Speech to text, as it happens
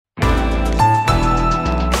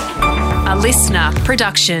listener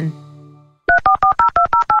production.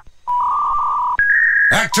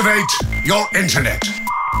 Activate your internet.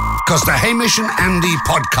 Because the Hamish and Andy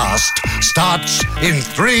podcast starts in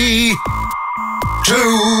 3,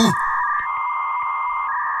 2...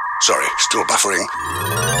 Sorry, still buffering.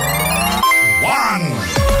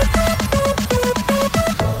 1.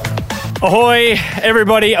 Ahoy,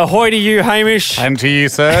 everybody. Ahoy to you, Hamish. And to you,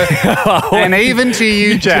 sir. And even to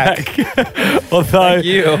you, Jack. Although, Thank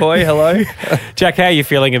you. Ahoy, hello. Jack, how are you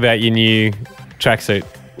feeling about your new tracksuit?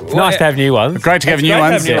 It's nice to have new ones. Great to have new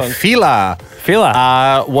ones. Fila.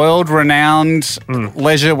 World-renowned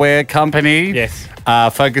leisure wear company. Yes.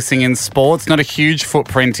 Focusing in sports. Not a huge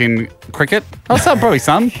footprint in cricket. Oh, probably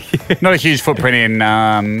some. Not a huge footprint in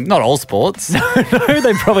not all sports. No,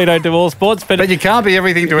 they probably don't do all sports. But you can't be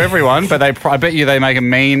everything to everyone. But I bet you they make a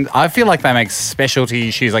mean... I feel like they make specialty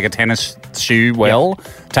shoes, like a tennis shoe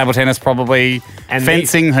Table tennis probably. And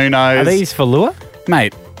fencing, who knows. Are these for lure?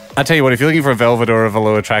 Mate, I tell you what, if you're looking for a velvet or a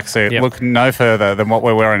velour tracksuit, look no further than what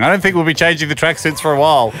we're wearing. I don't think we'll be changing the tracksuits for a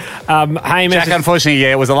while. Hamish, Jack, unfortunately,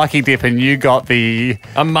 it was a lucky dip and you got the...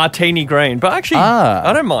 A martini green. But actually,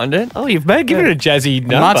 I don't mind it. Oh, you've given it a jazzy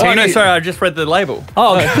number. Oh, no, sorry, I just read the label.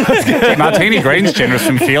 Oh, Martini green's generous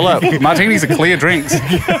from Fila. Martinis are clear drinks.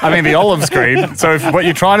 I mean, the olive's green. So if what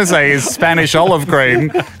you're trying to say is Spanish olive green,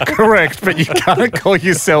 correct, but you can't call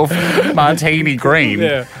yourself Martini green.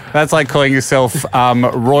 Yeah. That's like calling yourself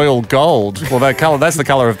Royal Gold. Well, that's the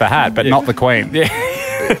colour of the hat, but not the Queen. Yeah,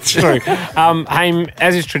 it's true. Haim,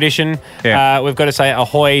 as is tradition, we've got to say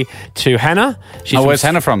ahoy to Hannah. Where's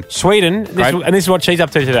Hannah from? Sweden. And this is what she's up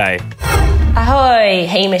to today. Ahoy,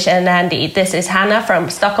 Hamish and Andy. This is Hannah from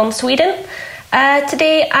Stockholm, Sweden.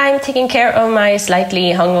 Today I'm taking care of my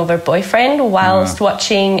slightly hungover boyfriend whilst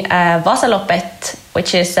watching Vasaloppet,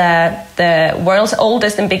 which is the world's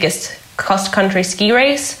oldest and biggest cross-country ski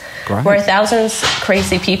race. Great. Where thousands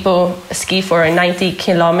crazy people ski for 90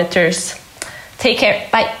 kilometers. Take care.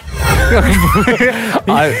 Bye.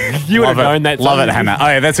 You would have known that. Love it, Hannah. Oh,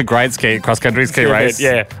 yeah, that's a great cross-country ski race.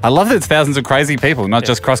 Yeah. I love that it's thousands of crazy people, not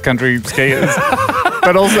just cross-country skiers.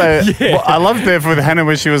 But also, I loved there with Hannah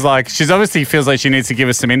where she was like, she obviously feels like she needs to give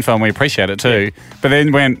us some info and we appreciate it too. Yeah. But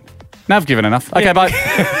then went, no, I've given enough. Okay, bye.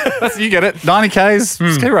 You get it. 90 Ks,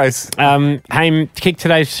 ski race. Haim, to kick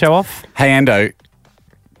today's show off. Hey, Ando,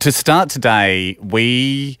 to start today,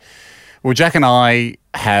 Jack and I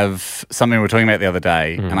have something we were talking about the other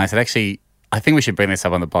day, and I said, actually, I think we should bring this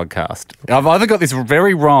up on the podcast. I've either got this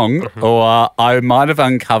very wrong or I might have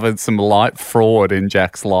uncovered some light fraud in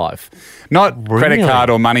Jack's life. Not credit card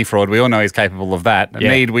or money fraud. We all know he's capable of that.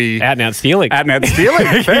 Yeah. Need we... Out and out stealing.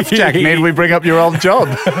 Theft, Jack. Need we bring up your old job?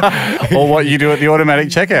 Or what you do at the automatic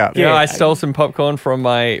checkout? Yeah, I stole some popcorn from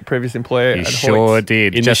my previous employer. You at sure Hoyts.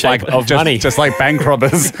 did. In the shape of money. Just like bank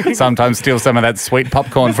robbers sometimes steal some of that sweet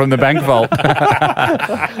popcorn from the bank vault.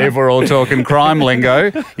 If we're all talking crime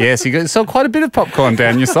lingo. Yes, you saw quite a bit of popcorn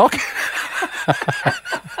down your sock.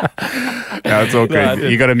 No, it's all good.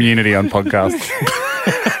 You got immunity on podcasts.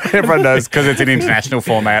 Everyone knows because it's an international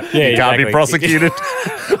format. Yeah, you can't be prosecuted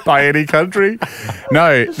by any country.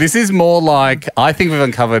 No, this is more like, I think we've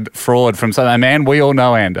uncovered fraud from a man we all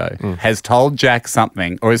know, Ando, has told Jack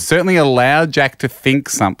something or has certainly allowed Jack to think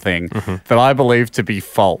something that I believe to be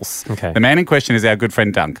false. Okay. The man in question is our good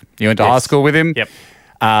friend Dunk. You went to high school with him. Yep.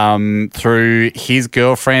 Through his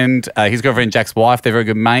girlfriend Jack's wife. They're very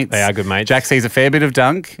good mates. They are good mates. Jack sees a fair bit of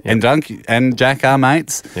Dunk, and Dunk and Jack are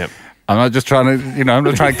mates. Yep. I'm not just trying to, I'm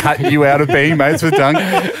not trying to cut you out of being mates with Dunk.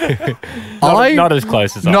 Not as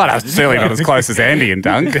close as I am. Certainly not as close as Andy and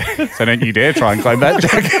Dunk. So don't you dare try and claim that,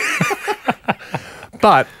 Jack.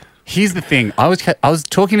 But here's the thing. I was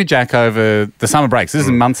talking to Jack over the summer breaks. This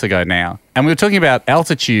is months ago now. And we were talking about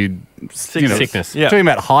altitude sickness. Yeah. Talking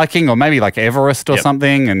about hiking or maybe like Everest or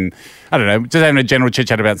something. And I don't know, just having a general chit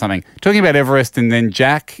chat about something. Talking about Everest. And then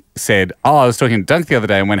Jack said, I was talking to Dunk the other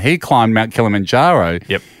day. And when he climbed Mount Kilimanjaro,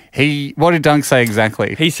 what did Dunk say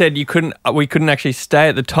exactly? He said we couldn't actually stay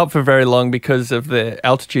at the top for very long because of the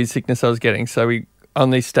altitude sickness I was getting. So we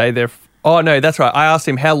only stayed there. Oh, no, that's right. I asked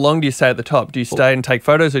him, how long do you stay at the top? Do you stay and take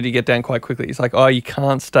photos or do you get down quite quickly? He's like, you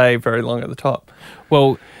can't stay very long at the top.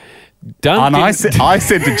 Well, Dunk... And I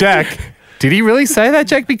said to Jack, did he really say that,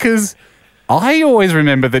 Jack? Because I always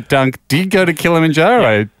remember that Dunk did go to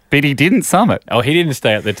Kilimanjaro. But he didn't summit. Oh, he didn't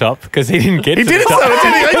stay at the top because he didn't get He to the didn't top. summit,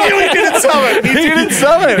 did he? I knew he didn't summit. He didn't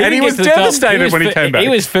summit. And didn't he get was to the top. devastated when he came back. He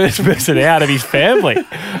was first person out of his family.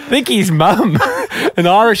 I think his mum, an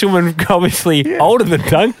Irish woman, obviously older than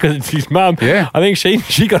Dunk because it's his mum. Yeah. I think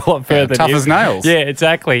she got a lot further than tough him. as nails. Yeah,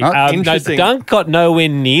 exactly. Oh, No, interesting. Dunk got nowhere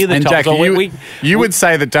near the And top. Jack, So you would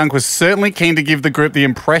say that Dunk was certainly keen to give the group the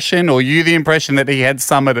impression, or you the impression, that he had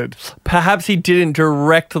summited. Perhaps he didn't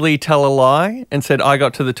directly tell a lie and said, I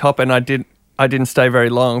got to the top and I didn't stay very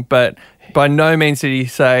long, but by no means did he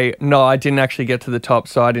say, no, I didn't actually get to the top,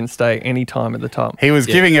 so I didn't stay any time at the top. He was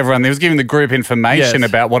giving the group information Yes.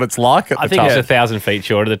 about what it's like at the I think top. it's 1,000 feet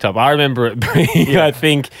short of the top. I remember it being, I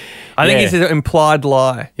think it's an implied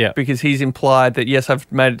lie. Yeah. Because he's implied that, yes, I've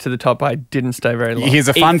made it to the top, but I didn't stay very long. Here's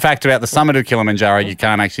a fun fact about the summit of Kilimanjaro: you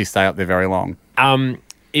can't actually stay up there very long.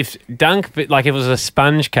 if Dunk, like if it was a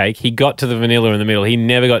sponge cake, he got to the vanilla in the middle. He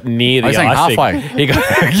never got near the He's saying icing. halfway. He got,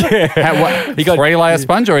 He got 3-layer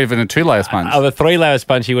sponge or even a 2-layer sponge? of a 3-layer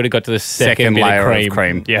sponge, he would have got to the second bit layer of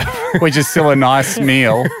cream. Yeah. Which is still a nice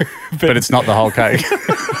meal, but it's not the whole cake.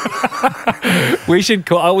 We should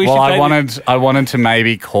call. Oh, we Well, should I wanted to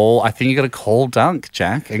maybe call. I think you got to call Dunk,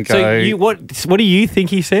 Jack, and go. So what do you think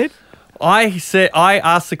he said? I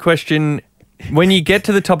asked the question, when you get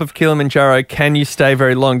to the top of Kilimanjaro, can you stay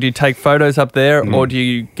very long? Do you take photos up there or do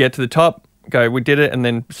you get to the top, go, we did it, and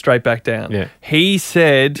then straight back down? Yeah. He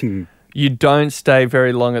said you don't stay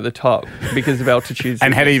very long at the top because of altitude.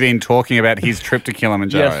 And had he been talking about his trip to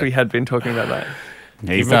Kilimanjaro? Yes, we had been talking about that. He's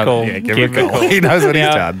Give him a done. call. Yeah, Give give him him a a call. call. He knows what he's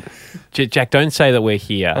Now- done. Jack, don't say that we're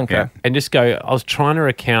here. Okay. And just go, I was trying to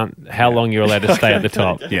recount how long you're allowed to stay at the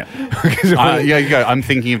top. Yeah. Yeah, you go. I'm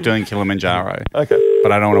thinking of doing Kilimanjaro. Okay.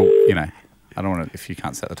 But I don't want to, I don't want to, if you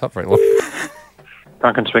can't set the top very long.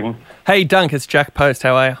 Duncan speaking. Hey, Dunk, it's Jack Post.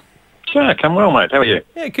 How are you? Jack, I'm well, mate. How are you?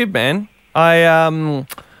 Yeah, good, man. The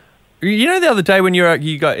other day when you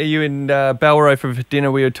in Balro for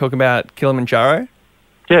dinner, we were talking about Kilimanjaro.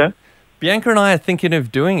 Yeah. Bianca and I are thinking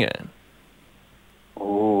of doing it.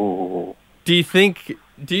 Ooh. Do you think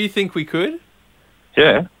we could?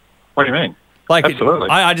 Yeah. What do you mean? Like, Absolutely.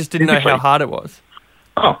 I just didn't know how Physically. hard it was.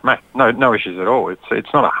 Oh, mate, no issues at all.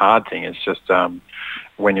 It's not a hard thing. It's just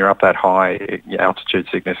when you're up that high, altitude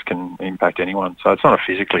sickness can impact anyone. So it's not a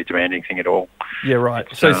physically demanding thing at all. Yeah, right.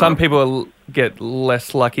 So some people get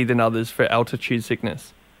less lucky than others for altitude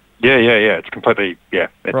sickness. Yeah. It's completely,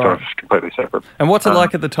 it's Right. sort of completely separate. And what's it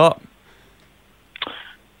like at the top?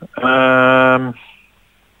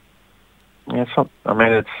 It's not, I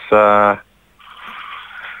mean,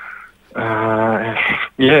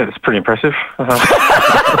 it's pretty impressive.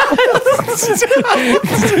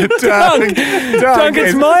 Dunk,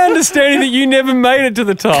 it's my understanding that you never made it to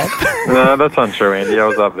the top. No, that's untrue, Andy. I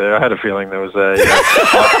was up there. I had a feeling there was a...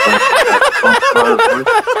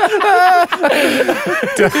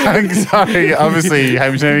 Sorry, obviously,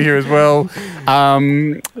 Hamish here as well.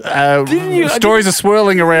 Stories are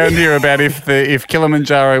swirling around here about if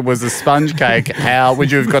Kilimanjaro was a sponge cake, how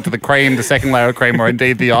would you have got to the cream, the second layer of cream, or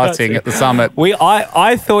indeed the icing at the summit?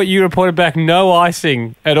 I thought you reported back no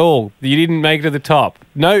icing at all. You didn't make it to the top.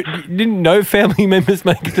 No family members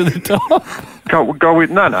make it to the top. Go with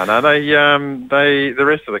no. The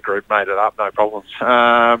rest of the group made it up, no problems.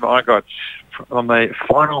 I got on the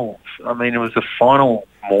final. I mean, it was the final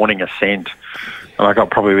morning ascent, and I got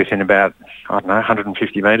probably within about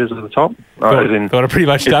 150 metres of the top. Thought I pretty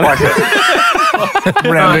much done it.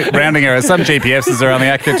 Rounding error. Some GPSs are only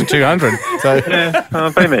accurate to 200. So Yeah,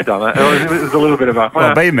 I've been there, done that. It was a little bit of a...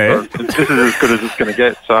 Well, been there. This is as good as it's going to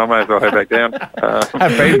get, so I may as well head back down.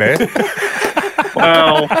 I've been there.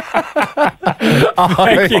 Well,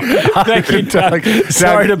 Thank you, Doug.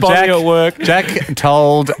 Sorry to bother you at work. Jack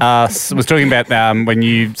told us, was talking about when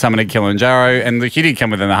you summited Kilimanjaro, and you did come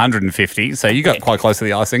within 150, so you got quite close to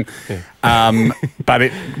the icing. But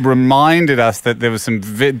it reminded us that there was some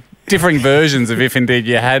differing versions of if indeed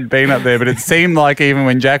you had been up there, but it seemed like even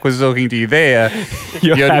when Jack was talking to you there,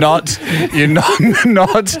 you're not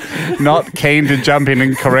keen to jump in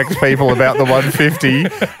and correct people about the 150.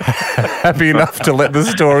 Happy enough to let the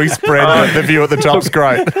story spread that the view at the top's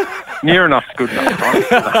great. near enough is good enough, right?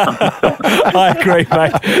 I agree,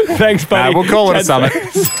 mate. Thanks, buddy. We'll call it a summit.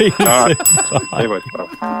 See you All right. soon. Bye. Anyway,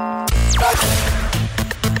 well.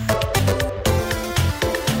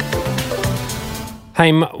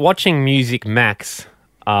 Hey, watching Music Max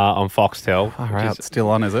on Foxtel. All right, it's still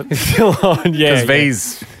on, is it? Still on, yeah. Because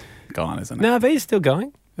V's gone, isn't it? No, V's still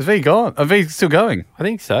going. Is V gone? Are V still going? I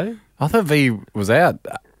think so. I thought V was out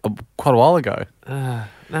quite a while ago.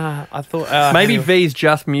 Nah, I thought Maybe V's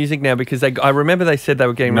just music now because I remember they said they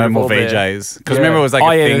were getting rid No of more all their- VJs. Because remember it was like oh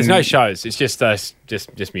a yeah, thing. there's no shows. It's just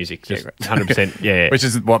music, just 100%. Yeah, Which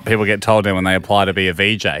is what people get told now when they apply to be a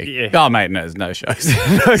VJ. Yeah. Oh, mate, no, there's no shows.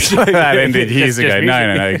 no show. That ended years Just ago.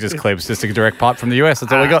 music. No, just clips. Just a direct pipe from the US.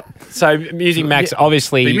 That's all we got. So Music Max,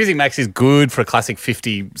 obviously, The Music Max is good for a classic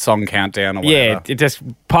 50 song countdown or whatever. yeah, it just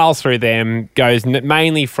piles through them. Goes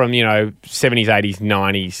mainly from 70s, 80s,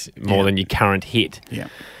 90s more than your current hit. Yeah.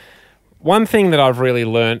 One thing that I've really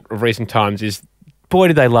learnt of recent times is, boy,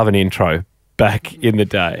 did they love an intro back in the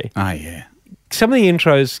day. Oh, yeah. Some of the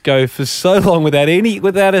intros go for so long without a. I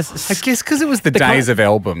guess because it was the days of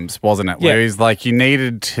albums, wasn't it? Yeah. Where it's like you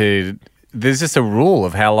needed to. There's just a rule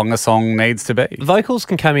of how long a song needs to be. Vocals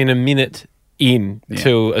can come in a minute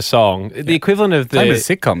to a song. The equivalent of the Same as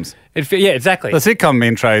sitcoms. yeah, exactly. The sitcom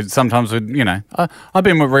intro sometimes would, I've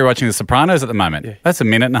been rewatching The Sopranos at the moment. Yeah. That's a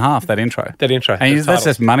minute and a half, that intro. That intro, And the that's titles.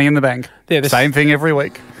 just money in the bank. Yeah, Same thing every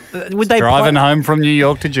week. Would they Driving play, home from New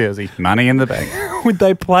York to Jersey. Money in the bank. Would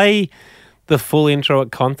they play the full intro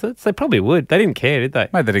at concerts? They probably would. They didn't care, did they?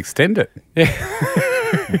 Mate, they'd extend it.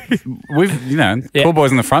 We've, Yeah. Cool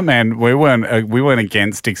Boys in the Front Man, we weren't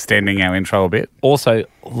against extending our intro a bit. Also,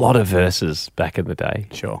 a lot of verses back in the day.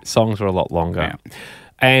 Sure. Songs were a lot longer. Yeah.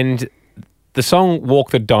 And the song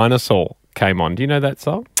Walk the Dinosaur came on. Do you know that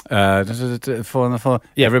song? Four on the floor.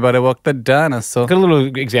 Yeah. Everybody walk the dinosaur. I've got a little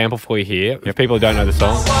example for you here. If people who don't know the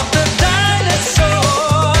song.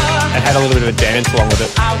 It had a little bit of a dance along with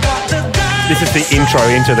it. This is the intro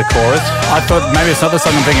into the chorus. I thought maybe it's not the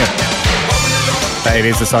song I'm thinking of. It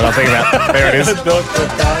is the song I'm thinking about. There it is.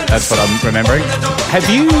 That's what I'm remembering. Have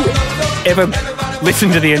you ever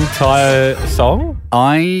listened to the entire song?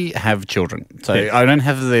 I have children, so I don't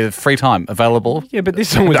have the free time available. Yeah, but this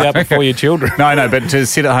song was out before your children. No, but to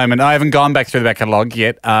sit at home, and I haven't gone back through the back catalogue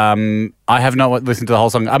yet. I have not listened to the whole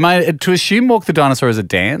song. Am I to assume Walk the Dinosaur is a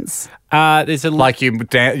dance? There's a Like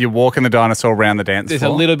you're walking the dinosaur around the dance There's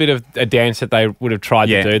floor? a little bit of a dance that they would have tried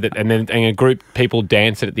Yeah. to do that, and a group people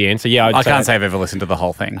dance it at the end. So yeah, I can't say I've ever listened to the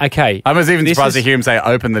whole thing. Okay, I was even This surprised is- to hear him say,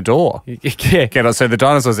 open the door. Yeah, So the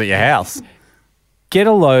dinosaur's at your house. get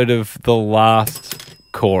a load of the last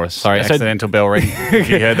chorus. Sorry, so, accidental bell ring. If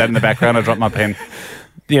you heard that in the background, I dropped my pen.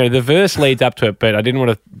 the verse leads up to it, but I didn't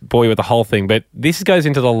want to bore you with the whole thing. But this goes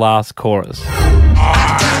into the last chorus.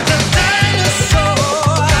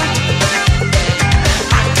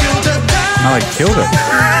 No, they killed it.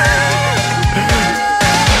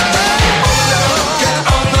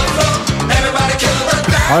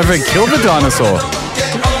 I even killed the dinosaur.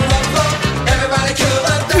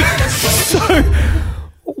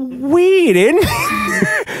 Weird, in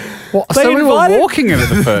What? They So we were invited- walking in at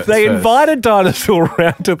the first. they verse. invite a dinosaur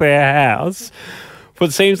around to their house.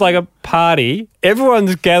 What seems like a party.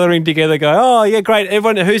 Everyone's gathering together, going, "Oh yeah, great!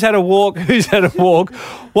 Everyone, who's had a walk? Who's had a walk?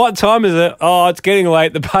 What time is it? Oh, it's getting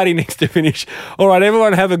late. The party needs to finish. All right,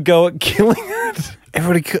 everyone, have a go at killing it."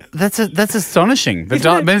 Everybody, that's astonishing.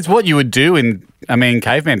 It's what you would do in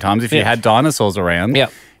caveman times if you Yeah. had dinosaurs around. Yeah.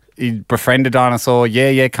 You'd befriend a dinosaur.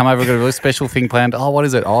 Yeah, come over. We've got a really special thing planned. Oh, what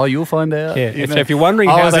is it? Oh, you'll find out. Yeah, You so know. if you're wondering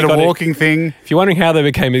oh, how is they it a got walking thing? If you're wondering how they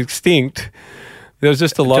became extinct, there was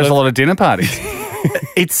just a lot Just of a lot of dinner parties.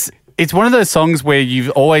 It's one of those songs where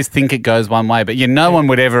you always think it goes one way, but no one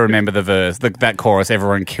would ever remember the verse, that chorus,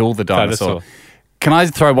 everyone killed the dinosaur. Dinosaur. Can I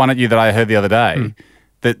throw one at you that I heard the other day?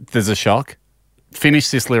 That there's a shock. Finish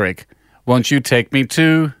this lyric. Won't you take me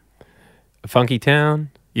to... Funky Town.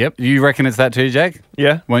 Yep. You reckon it's that too, Jack?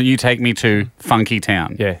 Yeah. Won't you take me to Funky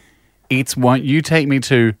Town? Yeah. It's won't you take me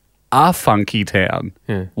to a funky town?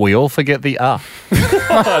 Yeah. We all forget the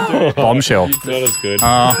Bombshell. Not as good.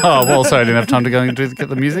 Oh, well, sorry, I didn't have time to go and get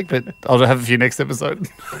the music, but I'll have a few next episode.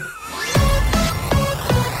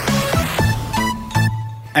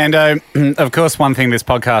 And, of course, one thing this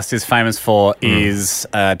podcast is famous for is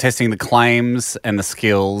testing the claims and the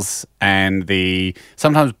skills and the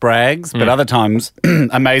sometimes brags, but other times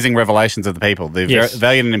amazing revelations of the people, the Yes.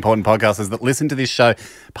 valued and important podcasters that listen to this show,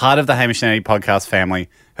 part of the Hamish and Andy podcast family,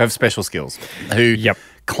 who have special skills, who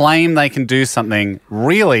claim they can do something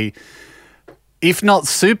really... if not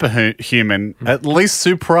superhuman, at least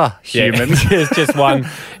supra-human. Yeah. It's just one.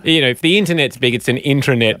 If the internet's big, it's an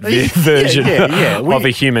intranet version of a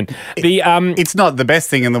human. It's not the best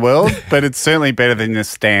thing in the world, but it's certainly better than a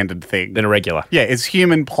standard thing. Than a regular. Yeah, it's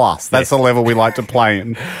human plus. That's the level we like to play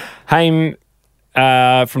in. Haim,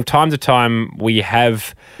 from time to time, we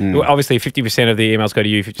have obviously 50% of the emails go to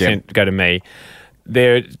you, 50% go to me.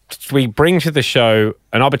 we bring to the show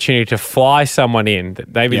an opportunity to fly someone in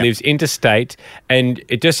that maybe Yeah. lives interstate, and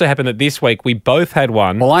it just so happened that this week we both had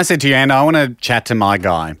one. Well, I said to you, Anna, I want to chat to my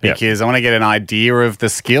guy because I want to get an idea of the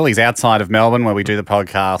skill. He's outside of Melbourne where we do the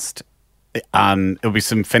podcast. There'll be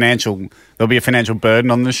there'll be a financial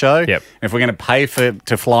burden on the show. Yep. If we're going to pay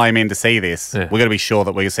to fly him in to see this, Yeah. we're going to be sure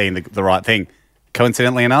that we're seeing the right thing.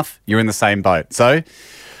 Coincidentally enough, you're in the same boat. So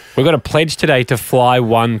We've got a pledge today to fly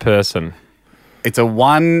one person. it's a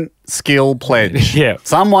one skill pledge. Yeah.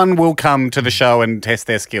 Someone will come to the show and test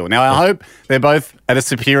their skill. Now, I hope they're both at a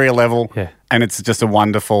superior level Yeah. and it's just a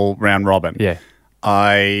wonderful round robin. Yeah.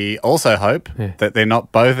 I also hope that they're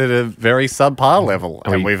not both at a very subpar level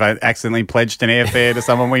and we've accidentally pledged an airfare to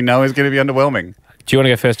someone we know is going to be underwhelming. Do you want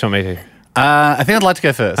to go first or me to? I think I'd like to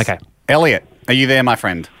go first. Okay. Elliot, are you there, my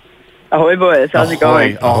friend? Ahoy, boys. How's it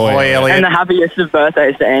going? Ahoy, Elliot. And the happiest of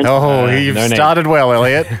birthdays to Anne. Oh, you've no need. started well,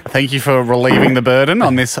 Elliot. Thank you for relieving the burden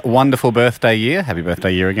on this wonderful birthday year. Happy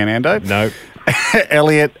birthday year again, Ando. No.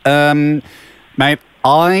 Elliot, mate,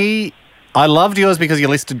 I loved yours because you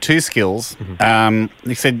listed two skills.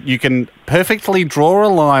 You said you can perfectly draw a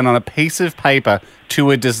line on a piece of paper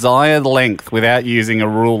to a desired length without using a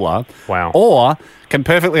ruler. Wow. Or can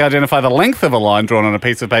perfectly identify the length of a line drawn on a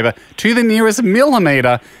piece of paper to the nearest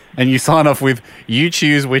millimetre, and you sign off with, you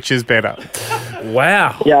choose which is better.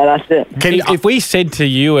 Wow. Yeah, that's it. If we said to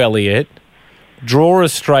you, Elliot, draw a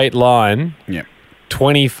straight line, Yeah.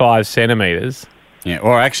 25 centimetres. Yeah,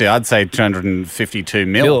 or actually, I'd say 252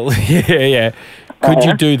 mil. Yeah. Could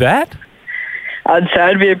you do that? I'd say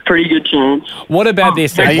it'd be a pretty good chance. What about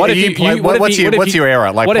this? Are What you- if you? What if what's you- what if what's you- your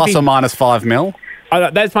error? Like what if plus you- or minus 5 mil?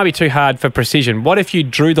 That might be too hard for precision. What if you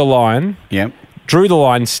drew the line,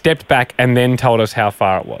 stepped back, and then told us how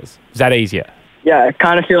far it was? Is that easier? Yeah, I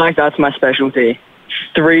kind of feel like that's my specialty.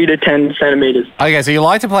 3 to 10 centimetres. Okay, so you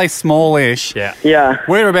like to play smallish. Yeah. Yeah.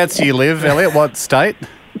 Whereabouts do you live, Elliot? What state?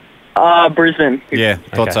 Brisbane. Yeah,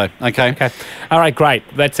 thought so. Okay. Okay. All right, great.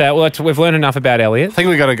 We've learned enough about Elliot. I think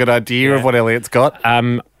we got a good idea of what Elliot's got.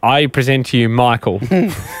 I present to you Michael.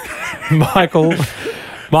 Michael,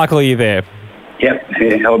 are you there? Yep.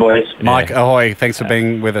 Hello, boys. Mike, ahoy. Thanks for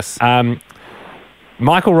being with us.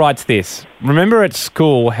 Michael writes this. Remember at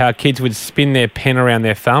school how kids would spin their pen around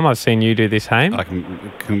their thumb? I've seen you do this, Haim.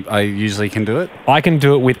 I usually can do it. I can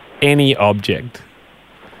do it with any object.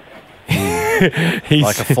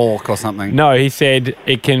 Like a fork or something. No, he said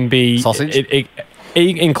it can be... Sausage?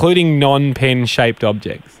 Including non-pen shaped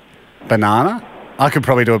objects. Banana? I could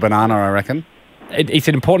probably do a banana, I reckon. It's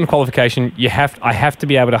an important qualification. I have to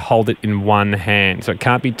be able to hold it in one hand, so it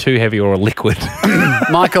can't be too heavy or a liquid.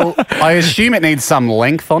 Michael, I assume it needs some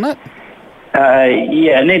length on it.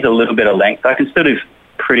 Yeah, it needs a little bit of length. I can still do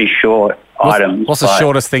pretty short items. What's the but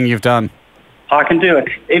shortest thing you've done? I can do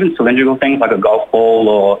even cylindrical things like a golf ball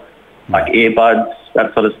or like earbuds,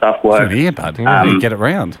 that sort of stuff An works. earbud. Get it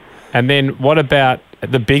round. And then what about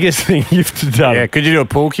the biggest thing you've done? Yeah, could you do a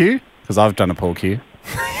pool cue? Because I've done a pool cue.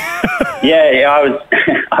 Yeah,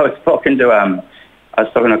 I was talking to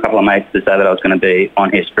a couple of mates to say that I was going to be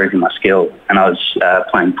on here proving my skill, and I was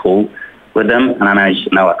playing pool with them, and I managed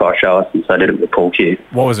to know I got a show, and so I did it with a pool cue.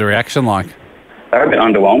 What was the reaction like? They were a bit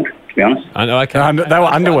underwhelmed, to be honest. I know, okay. They were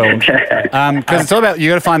underwhelmed. Because it's all about, you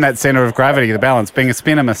got to find that centre of gravity, the balance. Being a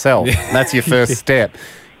spinner myself, that's your first step.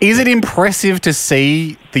 Is it impressive to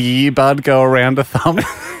see the earbud go around a thumb?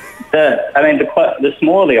 The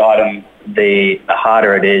smaller the item, the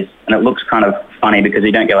harder it is, and it looks kind of funny because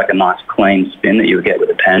you don't get like a nice clean spin that you would get with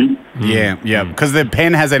a pen. Yeah. Because the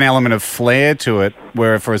pen has an element of flair to it,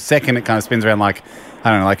 where for a second it kind of spins around like,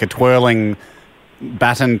 I don't know, like a twirling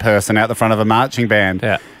baton person out the front of a marching band.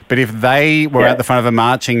 Yeah. But if they were at the front of a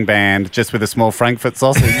marching band just with a small Frankfurt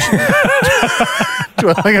sausage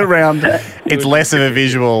twirling around, it's less of a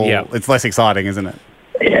visual. Yeah. It's less exciting, isn't it?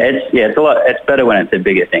 It's a lot. It's better when it's a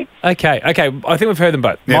bigger thing. Okay. I think we've heard them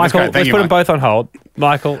both. Yeah, that's Michael, great. Thank let's you, put them Mike. both on hold.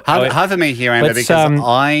 Michael, Hard for me here, Amber, let's, because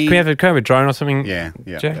can we have a drone or something? Yeah.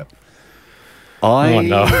 Jack? Oh,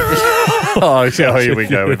 no. Oh, here we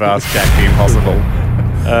go. We've asked Jack the impossible.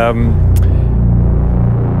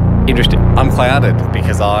 Interesting. I'm clouded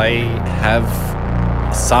because I have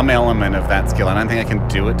some element of that skill. I don't think I can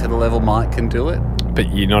do it to the level Mike can do it.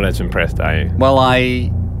 But you're not as impressed, are you? Well, I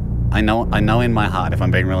know in my heart, if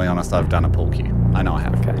I'm being really honest, I've done a pool cue. I know I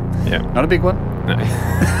have. Okay. Yeah. Not a big one. No.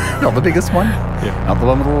 Not the biggest one. Yeah. Not the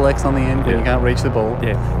one with the little X on the end when Yeah. you can't reach the ball.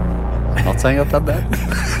 Yeah. Not saying I've done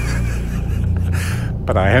that.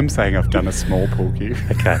 But I am saying I've done a small pool cue.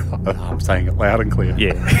 Okay. I'm saying it loud and clear.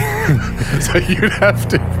 Yeah. So you would have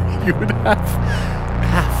to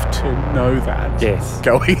to know that? Yes.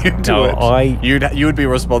 Going into No, it, you would be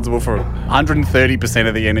responsible for 130%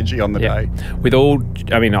 of the energy on the day. With all,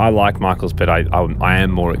 I mean, I like Michael's, but I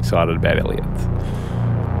am more excited about Elliot's.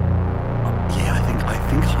 Yeah, I think I am.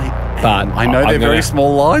 But I know they're very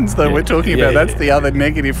small lines, though. Yeah, We're talking yeah, about. That's yeah. the other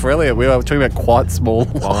negative for Elliot. We were talking about quite small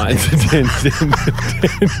lines. 10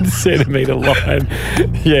 centimetre line.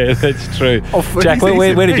 Yeah, that's true. Oh, Jack,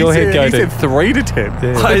 where did your head go He to? said 3 to 10.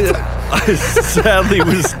 I sadly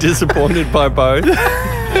was disappointed by both.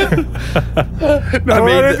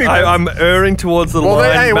 I'm erring towards the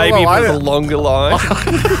line. Maybe it was a longer line.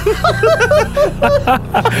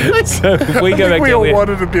 So if we go back we to all Elliot.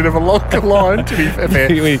 wanted a bit of a longer line, to be fair.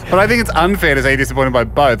 But I think it's unfair to say you're disappointed by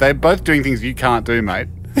both. They're both doing things you can't do, mate.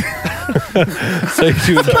 So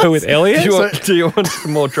should we go with Elliot? Do you want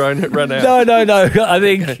some more drone hit run out? No. I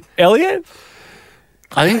think Elliot.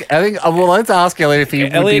 I think. Well, let's ask Elliot if he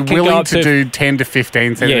would Elliot be can go willing up to to- do 10 to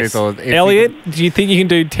 15 centimetres. Yes. Or if Elliot, do you think you can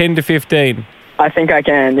do 10 to 15? I think I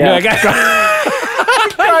can, yeah. No, okay.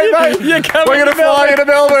 Hey, mate, we're going to fly into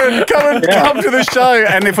Melbourne. Come to the show.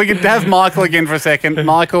 And if we could have Michael again for a second.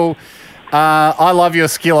 Michael, I love your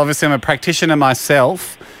skill. Obviously, I'm a practitioner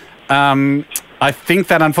myself. I think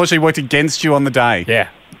that unfortunately worked against you on the day. Yeah.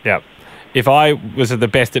 If I was the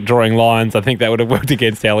best at drawing lines, I think that would have worked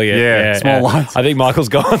against Elliot. Yeah, small lines. I think Michael's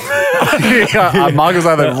gone. Michael's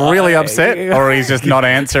either really upset or he's just not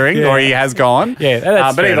answering or he has gone. Yeah,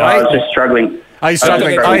 that's but fair either I way, was just struggling. are you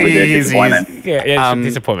struggling? I was struggling with the He is. disappointment. Yeah, it's a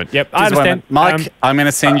disappointment. Yep, I understand. Mike, I'm going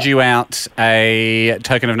to send you out a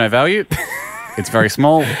token of no value. It's very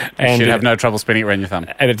small. You And should have no trouble spinning it around your thumb.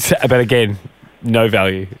 And it's, but again, no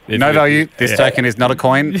value. No value. This token is not a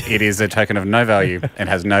coin. It is a token of no value and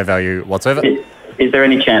has no value whatsoever. Is there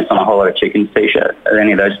any chance on a whole lot of chickens t-shirt? Are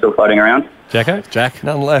any of those still floating around? Jacko? Jack?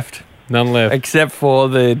 None left. None left. Except for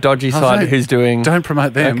the dodgy side no. who's doing... Don't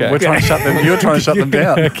promote them. Okay. We're trying to shut them. You're trying to shut them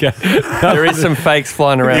down. Okay. There is some fakes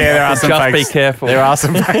flying around. Yeah, there are some Just fakes. be careful. There are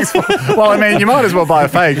some fakes. Well, I mean, you might as well buy a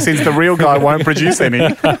fake since the real guy won't produce any.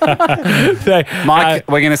 So, Mike,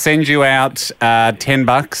 we're going to send you out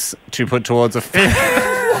 $10 to put towards a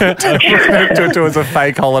towards a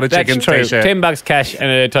fake holiday that's chicken true. t-shirt. $10 cash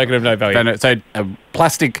and a token of no value. No, so a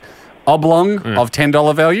plastic oblong of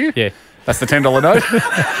 $10 value. Yeah. That's the $10 note.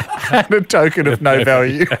 And a token of no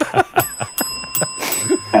value.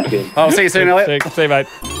 Sounds good. I'll see you soon, Elliot. See you, mate.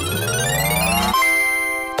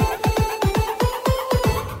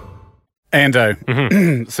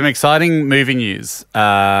 Ando, some exciting movie news.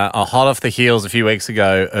 Hot off the heels a few weeks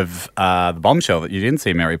ago of the bombshell that you didn't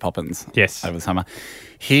see Mary Poppins Yes. over the summer.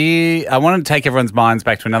 Here, I wanted to take everyone's minds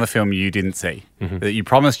back to another film you didn't see that you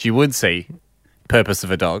promised you would see, Purpose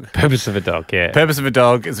of a Dog. Purpose of a Dog, yeah. Purpose of a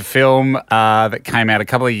Dog is a film that came out a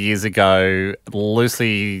couple of years ago.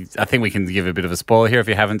 Loosely, I think we can give a bit of a spoiler here if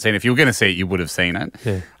you haven't seen it. If you were going to see it, you would have seen it.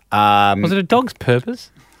 Yeah. Was it a dog's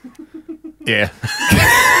purpose? Yeah.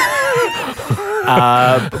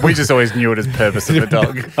 We just always knew it as Purpose of a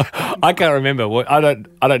Dog. I can't remember. I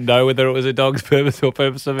don't know whether it was a dog's purpose or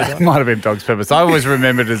purpose of a It dog. might have been Dog's Purpose. I always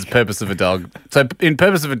remembered it as Purpose of a Dog. So in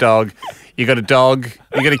Purpose of a Dog, you got a dog,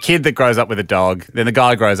 you got a kid that grows up with a dog, then the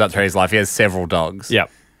guy grows up through his life, he has several dogs. Yep.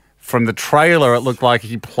 From the trailer, it looked like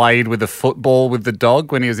he played with a football with the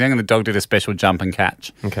dog when he was young, and the dog did a special jump and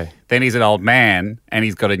catch. Okay. Then he's an old man, and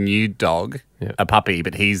he's got a new dog, Yep. a puppy,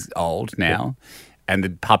 but he's old now, and the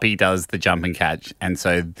puppy does the jump and catch. And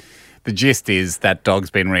so the gist is that dog's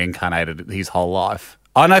been reincarnated his whole life.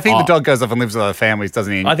 Oh, and I think the dog goes off and lives with other families,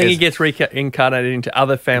 doesn't he? I think he gets reincarnated into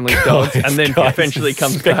other family dogs and then eventually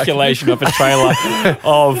comes back. Speculation of a trailer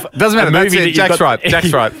of Doesn't matter. a That's movie it. that you've Jack's got- right.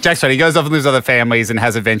 Jack's right. Jack's right. He goes off and lives with other families and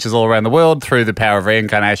has adventures all around the world through the power of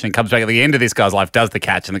reincarnation. And comes back at the end of this guy's life, does the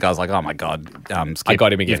catch, and the guy's like, "Oh my god, Skip, I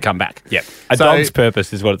got him again." You've come back." Yep. A So- dog's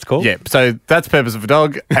purpose is what it's called. Yeah, so that's Purpose of a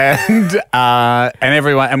Dog, and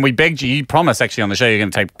everyone, and we begged you. You promised actually on the show you're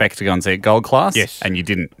going to take Beck to go and see it Gold Class. Yes. and you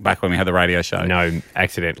didn't back when we had the radio show. No,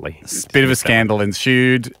 accidentally. Bit of a scandal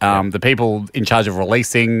ensued. The people in charge of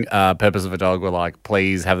releasing Purpose of a Dog were like,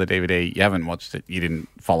 please have the DVD. You haven't watched it. You didn't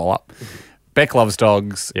follow up. Beck loves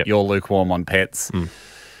dogs. Yep. You're lukewarm on pets.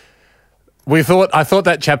 I thought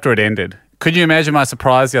that chapter had ended. Could you imagine my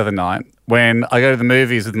surprise the other night when I go to the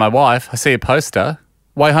movies with my wife, I see a poster,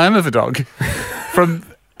 Way Home of a Dog,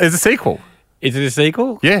 it's a sequel. Is it a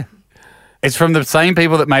sequel? Yeah. It's from the same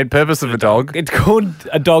people that made Purpose of a Dog. It's called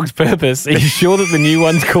A Dog's Purpose. Are you sure that the new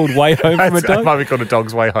one's called Way Home from a It Dog? might be called A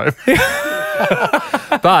Dog's Way Home.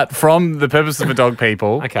 But from the Purpose of a Dog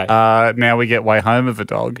people, Okay. Now we get Way Home of a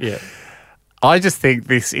Dog. Yeah. I just think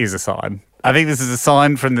this is a sign. I think this is a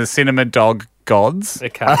sign from the cinema dog gods.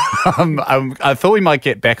 Okay. I thought we might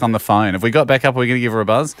get Beck on the phone. If we got Beck up, we're going to give her a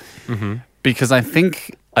buzz. Mm-hmm. Because I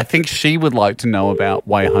think she would like to know about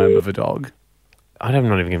Way Home of a Dog. I'm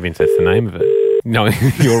not even convinced that's the name of it. Knowing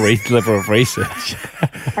your level of research.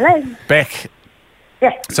 Hello. Beck.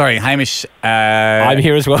 Yeah. Sorry, Hamish. I'm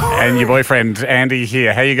here as well. And your boyfriend, Andy,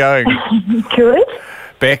 here. How you going? Good.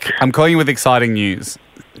 Beck, I'm calling you with exciting news.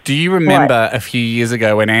 Do you remember a few years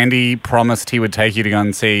ago when Andy promised he would take you to go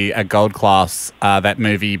and see a Gold Class, that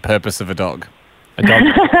movie, Purpose of a Dog? A dog.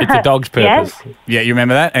 It's a dog's purpose. Yes. Yeah, you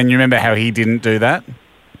remember that? And you remember how he didn't do that?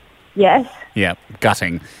 Yes. Yeah,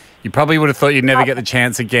 gutting. You probably would have thought you'd never get the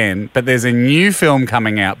chance again, but there's a new film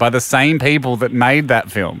coming out by the same people that made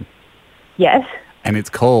that film, Yes. and it's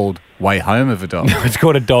called Way Home of a Dog. It's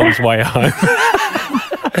called A Dog's Way Home.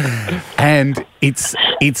 And it's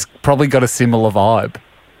probably got a similar vibe.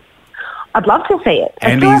 I'd love to see it.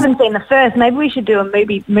 I Andy's- still haven't seen the first. Maybe we should do a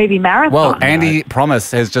movie marathon. Well, Andy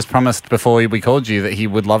has just promised before we called you that he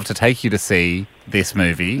would love to take you to see this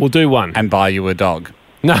movie. We'll do one. And buy you a dog.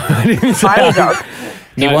 No, I didn't say Buy a dog.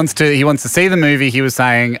 He No. wants to see the movie, he was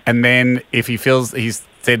saying, and then if he feels, he's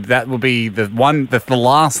said that will be the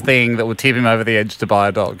last thing that will tip him over the edge to buy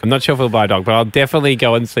a dog. I'm not sure if we'll buy a dog, but I'll definitely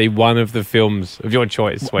go and see one of the films of your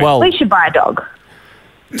choice. Wait. Well, We should buy a dog.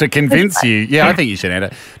 to convince you, yeah, I think you should,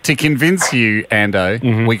 Ando. To convince you,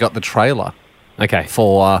 Ando, we got the trailer okay.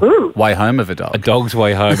 for Ooh. Way Home of a Dog. A Dog's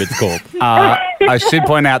Way Home, it's called. I should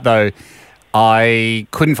point out, though, I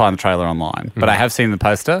couldn't find the trailer online, but I have seen the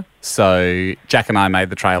poster. So Jack and I made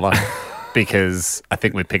the trailer because I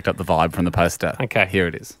think we picked up the vibe from the poster. Okay. Here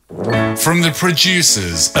it is. From the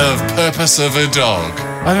producers of Purpose of a Dog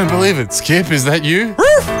I don't believe it. Skip, is that you?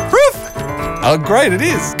 Oh, great, it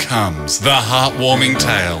is. comes the heartwarming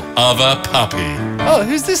tale of a puppy Oh,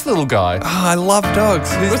 who's this little guy? Oh, I love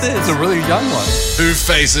dogs. Who's It's this? a really young one. who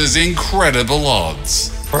faces incredible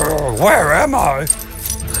odds. Where am I?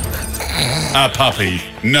 A puppy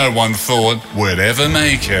no one thought would ever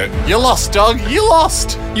make it. You lost, dog. You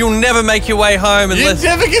lost. You'll never make your way home unless...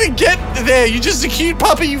 You're never going to get there. You're just a cute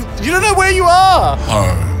puppy. You don't know where you are.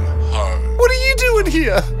 Home. What are you doing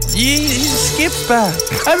here? He skips back.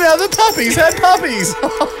 And the other puppies had puppies.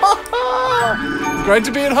 Great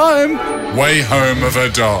to be at home. Way Home of a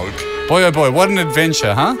Dog. Boy, oh boy, what an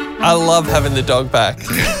adventure, huh? I love having the dog back.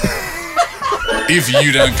 If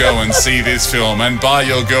you don't go and see this film and buy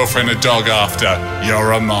your girlfriend a dog after,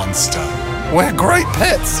 you're a monster. We're great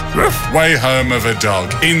pets. Way Home of a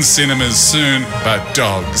Dog. In cinemas soon, but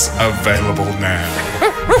dogs available now.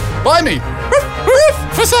 Buy me.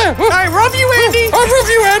 For sale. I love you, Andy. I love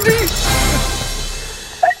you, Andy.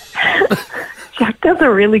 Jack does a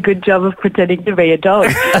really good job of pretending to be a dog.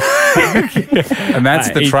 And that's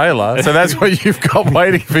the trailer. So that's what you've got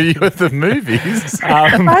waiting for you at the movies.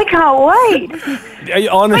 I can't wait.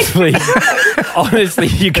 Honestly,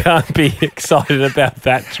 you can't be excited about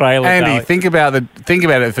that trailer. Andy, darling. think about it.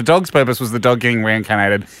 If the dog's purpose was the dog getting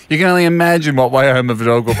reincarnated, you can only imagine what Way Home of a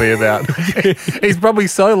Dog will be about. He's probably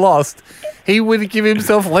so lost. He would give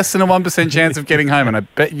himself less than a 1% chance of getting home, and I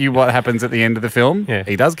bet you what happens at the end of the film, Yeah.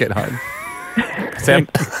 he does get home.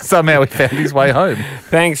 Somehow he found his way home.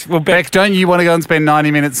 Thanks. Well, Beck, don't you want to go and spend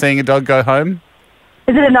 90 minutes seeing a dog go home?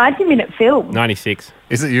 Is it a 90-minute film? 96.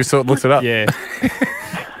 Is it? You sort of looked it up? Yeah.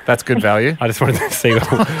 That's good value. I just wanted to see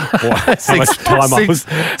how much time I was.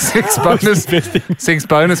 Six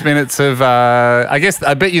bonus minutes of,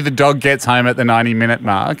 I bet you the dog gets home at the 90-minute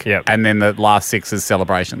mark. Yep. And then the last 6 is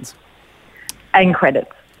celebrations. And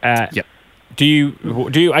credits. Yep. Do you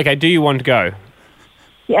want to go?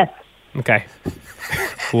 Yes. Okay.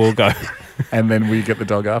 We'll go. And then we get the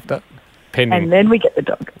dog after. Pending. And then we get the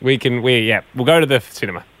dog. We'll go to the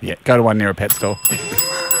cinema. Yeah. Go to one near a pet store.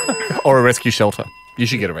 Or a rescue shelter. You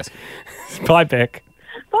should get a rescue. Bye, Beck.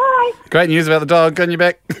 Bye. Great news about the dog. Go on your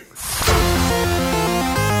back.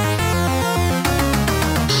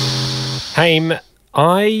 Haim,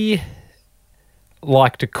 I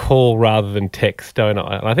like to call rather than text, don't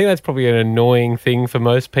I? And I think that's probably an annoying thing for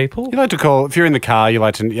most people. You like to call if you're in the car.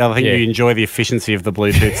 I think Yeah. you enjoy the efficiency of the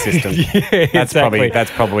Bluetooth system. Exactly.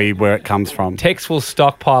 That's probably where it comes from. Texts will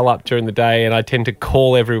stockpile up during the day, and I tend to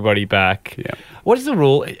call everybody back. Yeah. What is the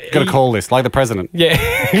rule? Got a call list like the president. Yeah.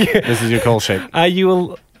 This is your call sheet.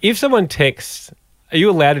 If someone texts, are you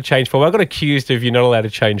allowed to change format? I got accused of you're not allowed to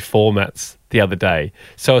change formats the other day.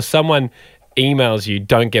 So if someone emails you,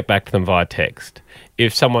 don't get back to them via text.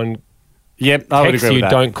 If someone Yep, I would text agree you, with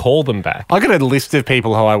that. don't call them back. I got a list of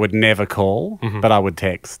people who I would never call, but I would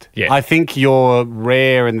text. Yeah. I think you're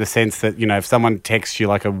rare in the sense that, you know, if someone texts you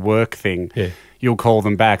like a work thing, Yeah. you'll call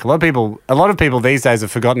them back. A lot of people these days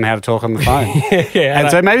have forgotten how to talk on the phone. Yeah, and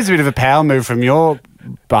so maybe it's a bit of a power move from your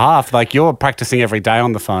behalf. Like, you're practicing every day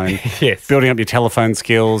on the phone, Yes. building up your telephone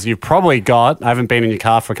skills. You've probably got, I haven't been in your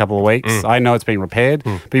car for a couple of weeks. I know it's been repaired,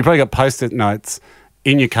 but you've probably got Post-it notes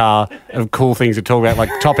in your car of cool things to talk about, like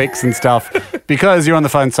topics and stuff. Because you're on the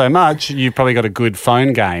phone so much, you've probably got a good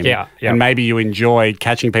phone game. Yeah. And maybe you enjoy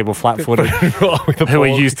catching people flat-footed With the who are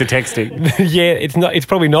ball. used to texting. Yeah, it's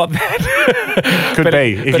probably not that. Could But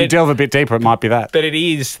be. it- If but you it- delve a bit deeper, it might be that. But it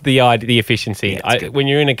is the idea, the efficiency. When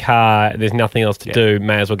you're in a car, there's nothing else to do.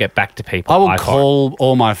 May as well get back to people. I will find. call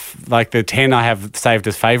all my, like the 10 I have saved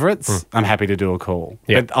as favourites, I'm happy to do a call.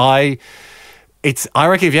 Yeah. But I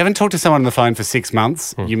reckon if you haven't talked to someone on the phone for 6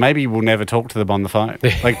 months, you maybe will never talk to them on the phone.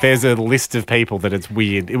 Like, there's a list of people that it's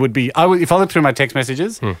weird. It would be, if I look through my text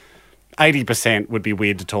messages, 80% would be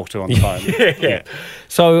weird to talk to on the phone. Yeah.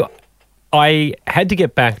 So I had to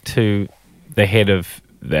get back to the head of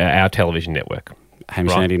our television network,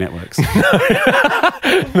 Hamish and Andy Networks.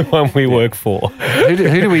 the one we work for. who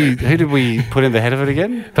did we put in the head of it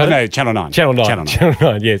again? Oh, no, Channel 9. Channel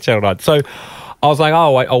 9. Yeah, Channel 9. So I was like,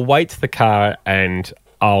 I'll wait to the car and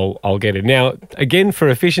I'll get it. Now, again, for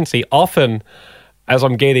efficiency, often as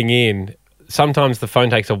I'm getting in, sometimes the phone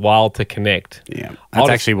takes a while to connect. Yeah, that's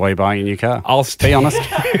actually why you're buying a new car. Be honest.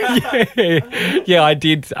 Yeah, I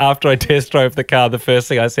did. After I test drove the car, the first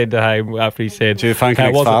thing I said to him after he said, "The phone "How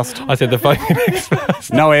connects was it?" fast." I said, "The phone connects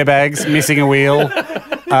fast." No airbags, missing a wheel.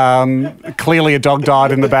 Clearly a dog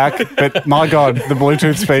died in the back, but my God, the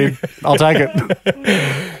Bluetooth speed, I'll take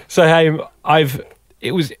it. So hey,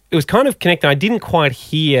 it was kind of connecting. I didn't quite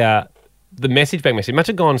hear the message bank message. It must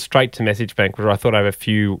have gone straight to message bank where I thought I have a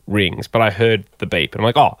few rings, but I heard the beep and I'm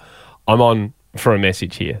like, oh, I'm on for a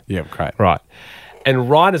message here. Yeah, great. Right. And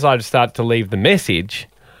right as I start to leave the message,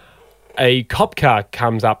 a cop car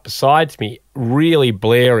comes up beside me, really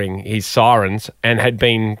blaring his sirens, and had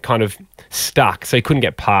been kind of stuck, so he couldn't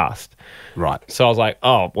get past. Right. So I was like,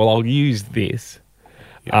 oh, well, I'll use this.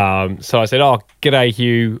 So I said, oh, g'day,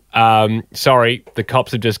 Hugh. Sorry, the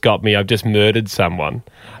cops have just got me. I've just murdered someone.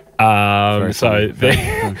 They're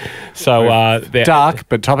Dark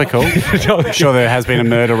but topical. I'm sure there has been a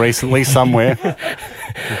murder recently somewhere.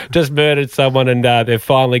 just murdered someone and they've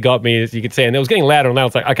finally got me, as you can see. And it was getting louder and louder.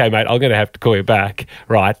 It's like, okay, mate, I'm going to have to call you back.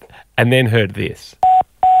 Right. And then heard this.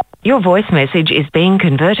 Your voice message is being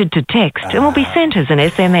converted to text and will be sent as an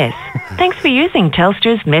SMS. Thanks for using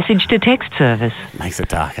Telstra's message-to-text service. Makes it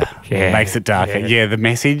darker. Yeah. Makes it darker. Yeah, the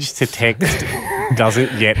message to text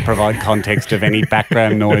doesn't yet provide context of any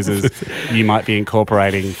background noises you might be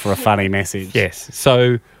incorporating for a funny message. Yes.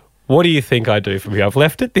 So what do you think I do from here? I've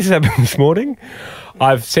left it. This happened this morning.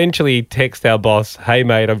 I've essentially texted our boss, hey,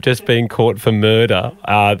 mate, I've just been caught for murder.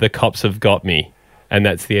 The cops have got me. And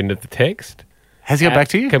that's the end of the text. Has he got back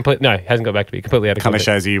to you? No, hasn't got back to me. Completely out of Kind of context.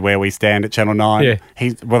 shows you where we stand at Channel 9. Yeah.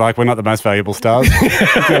 We're not the most valuable stars.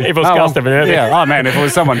 If it was Gus, they'd been early. Yeah. Oh, man, if it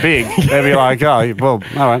was someone big, they'd be like, oh, well,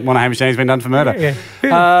 all right, one of Hamish and Andy's been done for murder.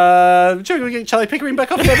 Yeah. Should we get Charlie Pickering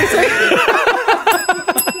back off the BBC?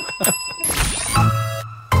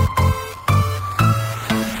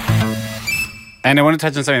 And I want to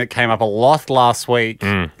touch on something that came up a lot last week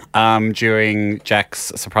during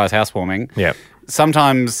Jack's surprise housewarming. Yeah.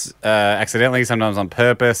 Sometimes accidentally, sometimes on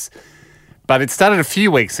purpose. But it started a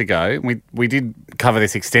few weeks ago. We did cover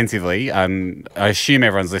this extensively. I assume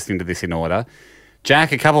everyone's listening to this in order.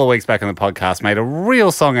 Jack, a couple of weeks back on the podcast, made a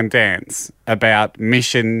real song and dance about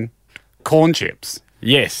Mission corn chips.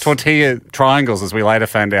 Yes. Tortilla triangles, as we later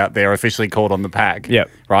found out, they're officially called on the pack. Yep.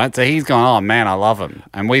 Right? So he's gone, oh, man, I love them.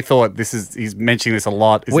 And we thought he's mentioning this a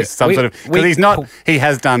lot. Is We- this some we- sort of... Because he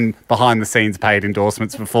has done behind-the-scenes paid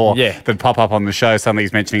endorsements before that pop up on the show. Suddenly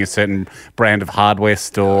he's mentioning a certain brand of hardware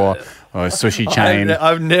store or a sushi chain.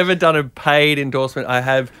 I've never done a paid endorsement. I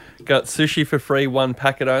have got sushi for free, one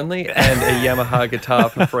packet only, and a Yamaha guitar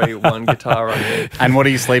for free, one guitar only. And what are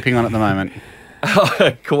you sleeping on at the moment?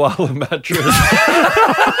 A koala mattress.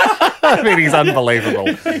 I mean, he's unbelievable.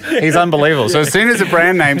 He's unbelievable. So as soon as a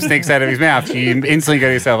brand name sneaks out of his mouth, you instantly go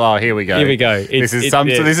to yourself, oh, here we go. Here we go. This is some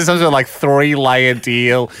sort of like 3-layer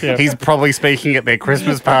deal. Yeah. He's probably speaking at their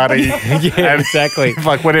Christmas party. Yeah, exactly.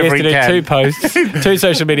 Like whatever he can. 2 posts, 2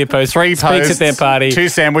 social media posts, 3 speaks posts at their party, 2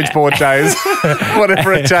 sandwich board days,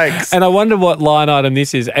 whatever it takes. And I wonder what line item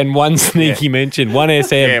this is. And one sneaky mention, one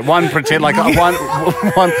SM. Yeah, one pretend like one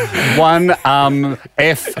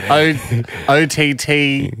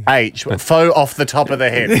FOTTH faux off the top of the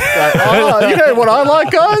head. Like, oh, you know what I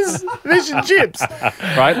like, guys? Mission chips.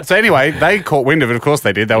 Right? So anyway, they caught wind of it. Of course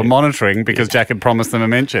they did. They were monitoring because Jack had promised them a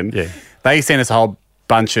mention. Yeah. They sent us a whole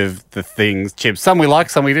bunch of the things, chips. Some we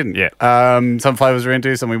liked, some we didn't. Yeah. Some flavours we were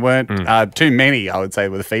into, some we weren't. Too many, I would say,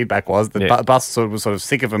 where the feedback was. The bus was sort of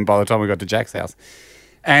sick of them by the time we got to Jack's house.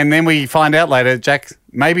 And then we find out later, Jack,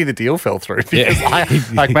 maybe the deal fell through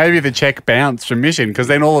because maybe the check bounced from Mission because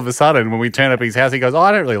then all of a sudden when we turn up at his house, he goes,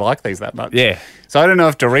 I don't really like these that much. Yeah. So I don't know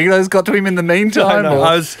if Doritos got to him in the meantime. No, or...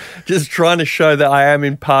 I was just trying to show that I am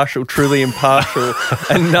impartial, truly impartial,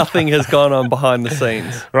 and nothing has gone on behind the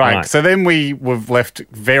scenes. Right. So then we were left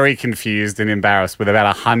very confused and embarrassed with about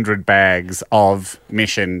 100 bags of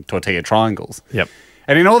Mission tortilla triangles. Yep.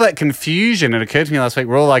 And in all that confusion, it occurred to me last week,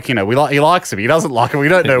 we're all like, he likes him. He doesn't like him. We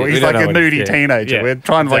don't know. He's like a moody teenager. Yeah, we're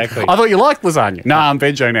trying to I thought you liked lasagna. No, I'm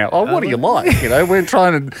veggie now. Oh, what do you like? We're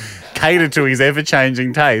trying to cater to his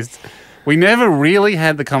ever-changing tastes. We never really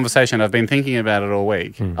had the conversation. I've been thinking about it all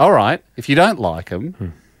week. All right, if you don't like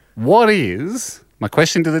him, what is, my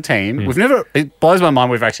question to the team, it blows my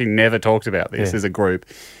mind we've actually never talked about this as a group.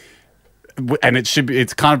 And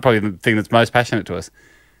it's kind of probably the thing that's most passionate to us.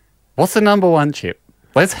 What's the number one chip?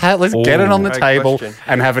 Let's get it on the table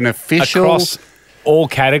and have an official... Across all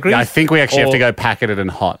categories? Yeah, I think we actually have to go packeted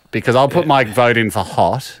and hot because I'll put my vote in for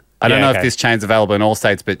hot. I don't know if this chain's available in all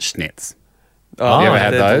states, but Schnitz. Oh, you ever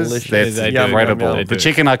had those? Delicious. They're incredible. The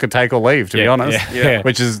chicken I could take or leave, to be honest. Yeah.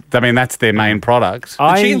 Which is, that's their main product.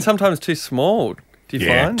 The chicken's sometimes too small, do you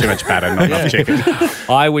find? Too much batter, not enough chicken.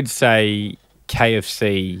 I would say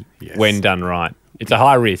KFC when done right. It's a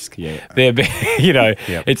high risk. Yeah. They're,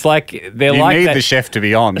 it's like they're you like need that, the chef to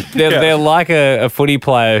be on. They're like a footy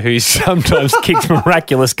player who sometimes kicks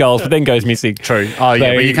miraculous goals but then goes missing. True. Oh,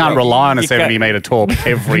 yeah, but you can't rely on a 70-metre torp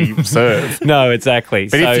every serve. No, exactly.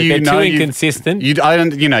 But so if you they're too inconsistent.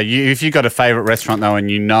 If you've got a favourite restaurant though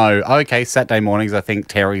and okay, Saturday mornings I think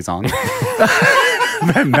Terry's on.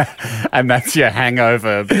 and that's your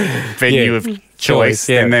hangover venue of choice.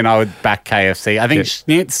 And then I would back KFC. I think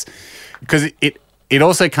Schnitz, because it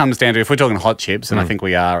also comes down to, if we're talking hot chips, and I think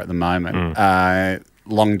we are at the moment,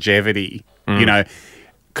 longevity,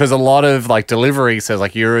 because a lot of delivery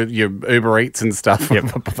says your Uber Eats and stuff.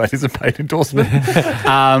 That is a paid endorsement.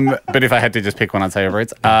 But if I had to just pick one, I'd say Uber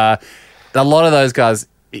Eats. A lot of those guys,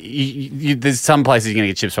 there's some places you're going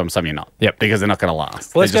to get chips from, some you're not. Yep. Because they're not going to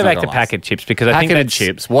last. Well, let's go back to packet chips because I think that's...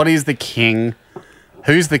 chips. What is the king?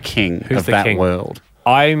 Who's the king of that world?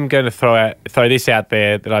 I'm going to throw this out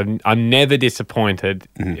there that I'm never disappointed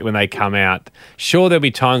when they come out. Sure, there'll be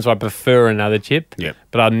times where I prefer another chip,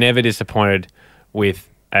 but I'm never disappointed with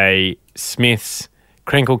a Smith's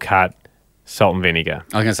crinkle cut salt and vinegar.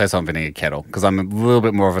 I was going to say salt and vinegar kettle because I'm a little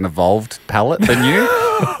bit more of an evolved palate than you.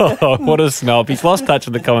 Oh, what a snob. He's lost touch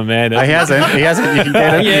with the common man. He hasn't. You can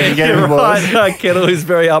get him. You can get him. Right. No, kettle is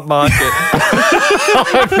very upmarket.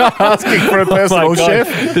 I'm not asking for a personal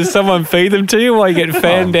chef. Does someone feed them to you while you get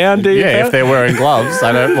fanned down, do you? Yeah, if they're wearing gloves.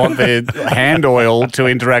 I don't want their hand oil to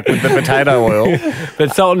interact with the potato oil.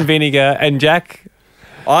 But salt and vinegar. And Jack...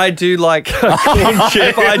 I do like a corn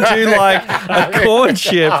chip. I do like a corn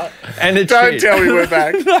chip and a Don't tell me we're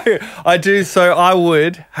back. No, I do. So I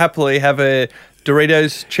would happily have a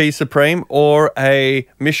Doritos Cheese Supreme or a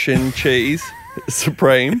Mission Cheese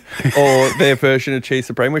Supreme or their version of Cheese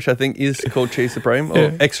Supreme, which I think is called Cheese Supreme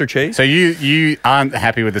or extra cheese. So you aren't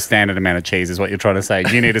happy with the standard amount of cheese is what you're trying to say.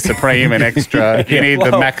 You need a Supreme and extra. You need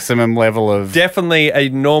the maximum level of... Definitely a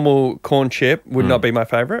normal corn chip would not be my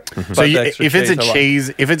favourite. So if it's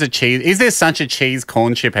a cheese, is there such a cheese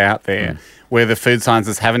corn chip out there where the food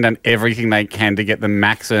scientists haven't done everything they can to get the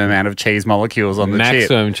maximum amount of cheese molecules on the chip?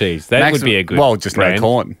 Maximum cheese. That would be a good just brand. No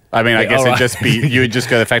corn. I mean, I guess it'd just be, you would just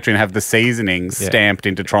go to the factory and have the seasonings stamped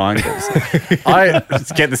into triangles. I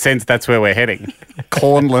just get the sense that's where we're heading.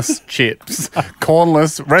 Cornless chips.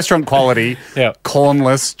 Cornless, restaurant quality,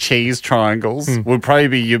 cornless cheese triangles would probably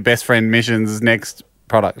be your best friend Mission's next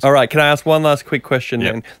product. All right, can I ask one last quick question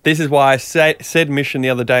then? This is why I said Mission the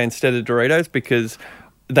other day instead of Doritos, because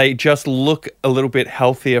they just look a little bit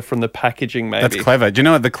healthier from the packaging, maybe. That's clever. Do you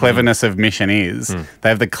know what the cleverness of Mission is? They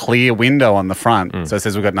have the clear window on the front, so it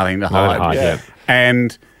says we've got nothing to hide.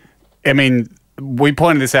 And I mean, we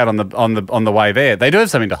pointed this out on the way there. They do have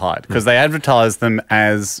something to hide because they advertise them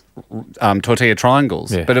as tortilla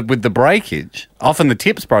triangles, but with the breakage, often the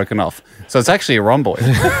tip's broken off, so it's actually a rhomboid.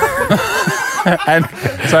 And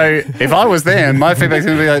so if I was there, my feedback's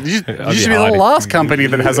going to be like, you should be the last company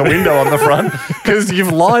that has a window on the front because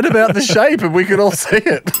you've lied about the shape and we could all see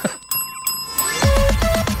it.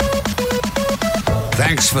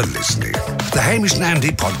 Thanks for listening. The Hamish and Andy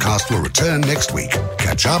podcast will return next week.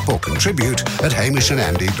 Catch up or contribute at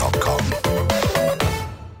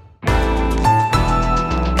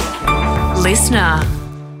hamishandandy.com. Listener.